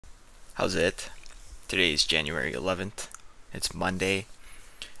How's it? Today is January 11th. It's Monday.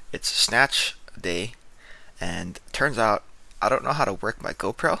 It's Snatch day, and turns out I don't know how to work my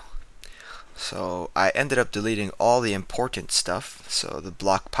GoPro. So I ended up deleting all the important stuff. So the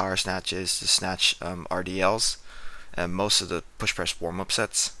block power snatches, the snatch RDLs, and most of the push press warm up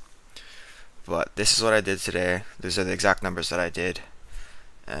sets. But this is what I did today. These are the exact numbers that I did,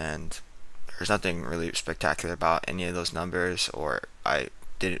 and there's nothing really spectacular about any of those numbers, or I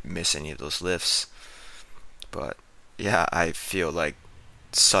didn't miss any of those lifts. But yeah, I feel like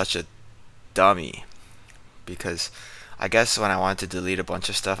such a dummy because I guess when I wanted to delete a bunch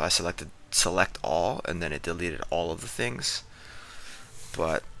of stuff, I selected select all and then it deleted all of the things.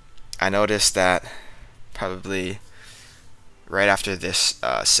 But I noticed that probably right after this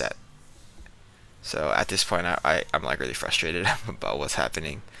set. So at this point, I'm like really frustrated about what's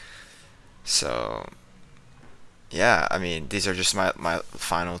happening. So yeah, I mean, these are just my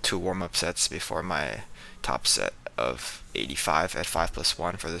final two warm-up sets before my top set of 85 at 5 plus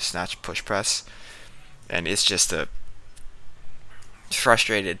 1 for the snatch push press. And it's just a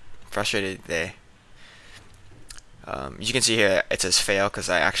frustrated day. You can see here it says fail because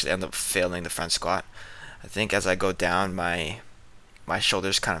I actually end up failing the front squat. I think as I go down, my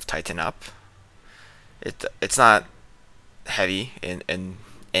shoulders kind of tighten up. It's not heavy in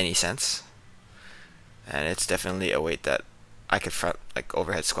any sense, and it's definitely a weight that I could front like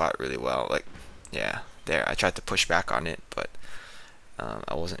overhead squat really well. Like yeah, there I tried to push back on it, but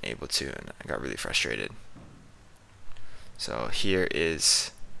I wasn't able to, and I got really frustrated. So here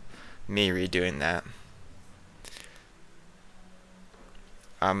is me redoing that.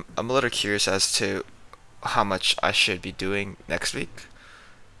 I'm a little curious as to how much I should be doing next week.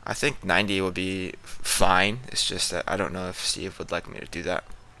 I think 90 will be fine. It's just that I don't know if Steve would like me to do that.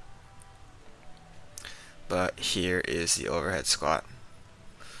 But here is the overhead squat.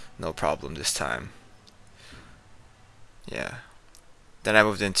 No problem this time. Yeah. Then I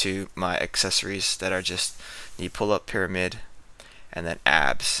moved into my accessories that are just the pull-up pyramid and then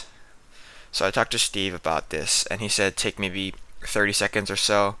abs. So I talked to Steve about this, and he said take maybe 30 seconds or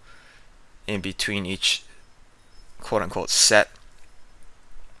so in between each quote-unquote set.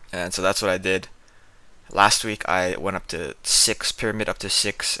 And so that's what I did. Last week I went up to 6, pyramid up to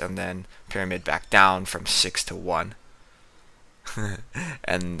 6, and then pyramid back down from 6 to 1.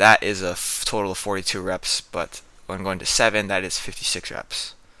 And that is a total of 42 reps, but when going to 7, that is 56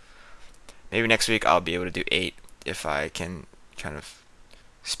 reps. Maybe next week I'll be able to do 8 if I can kind of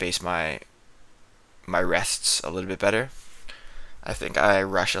space my rests a little bit better. I think I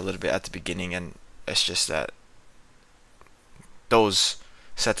rush a little bit at the beginning, and it's just that those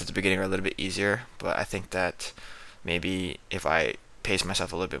sets at the beginning are a little bit easier, but I think that maybe if I pace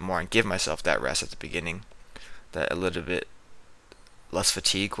myself a little bit more and give myself that rest at the beginning, that a little bit less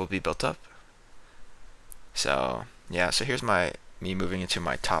fatigue will be built up. So yeah, so here's me moving into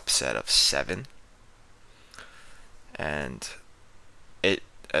my top set of 7, and it,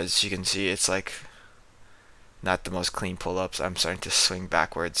 as you can see, it's like not the most clean pull-ups. I'm starting to swing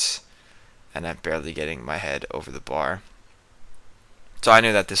backwards, and I'm barely getting my head over the bar. So I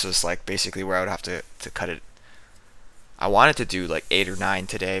knew that this was like basically where I would have to cut it. I wanted to do like 8 or 9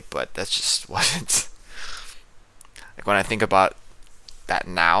 today, but that just wasn't. Like when I think about that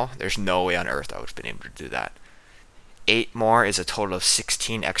now, there's no way on earth I would have been able to do that. 8 more is a total of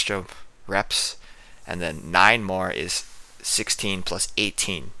 16 extra reps, and then 9 more is 16 plus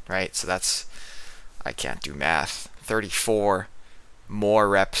 18, right? So that's, I can't do math. 34 more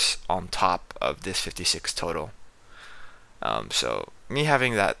reps on top of this 56 total. So me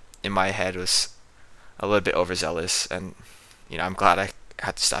having that in my head was a little bit overzealous, and I'm glad I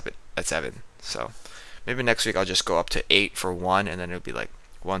had to stop it at 7. So maybe next week I'll just go up to 8 for 1, and then it'll be like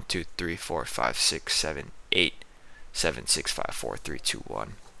 1, 2, 3, 4, 5, 6, 7, 8, 7, 6, 5, 4, 3, 2,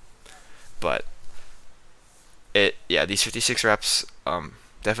 1. But these 56 reps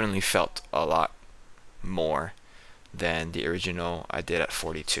definitely felt a lot more than the original I did at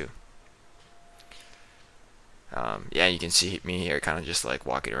 42. Yeah, you can see me here kind of just like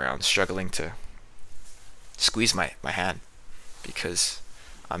walking around struggling to squeeze my hand because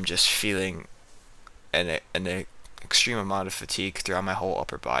I'm just feeling an extreme amount of fatigue throughout my whole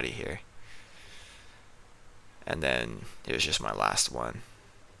upper body here. And then here's just my last one.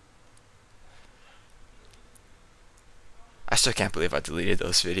 I still can't believe I deleted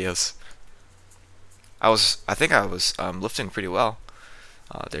those videos. I think I was lifting pretty well.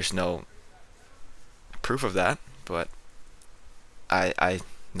 There's no proof of that, but I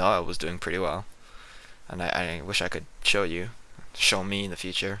know I was doing pretty well, and I wish I could show me in the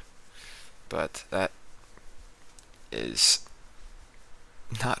future, but that is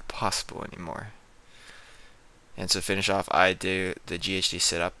not possible anymore. And to finish off, I do the GHD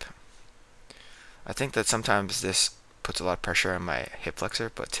sit-up. I think that sometimes this puts a lot of pressure on my hip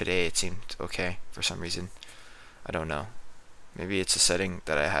flexor, but today it seemed okay for some reason. I don't know. Maybe it's a setting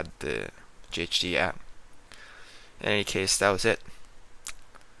that I had the GHD at. In any case, that was it.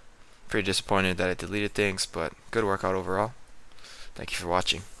 Pretty disappointed that I deleted things, but good workout overall. Thank you for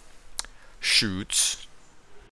watching. Shoots.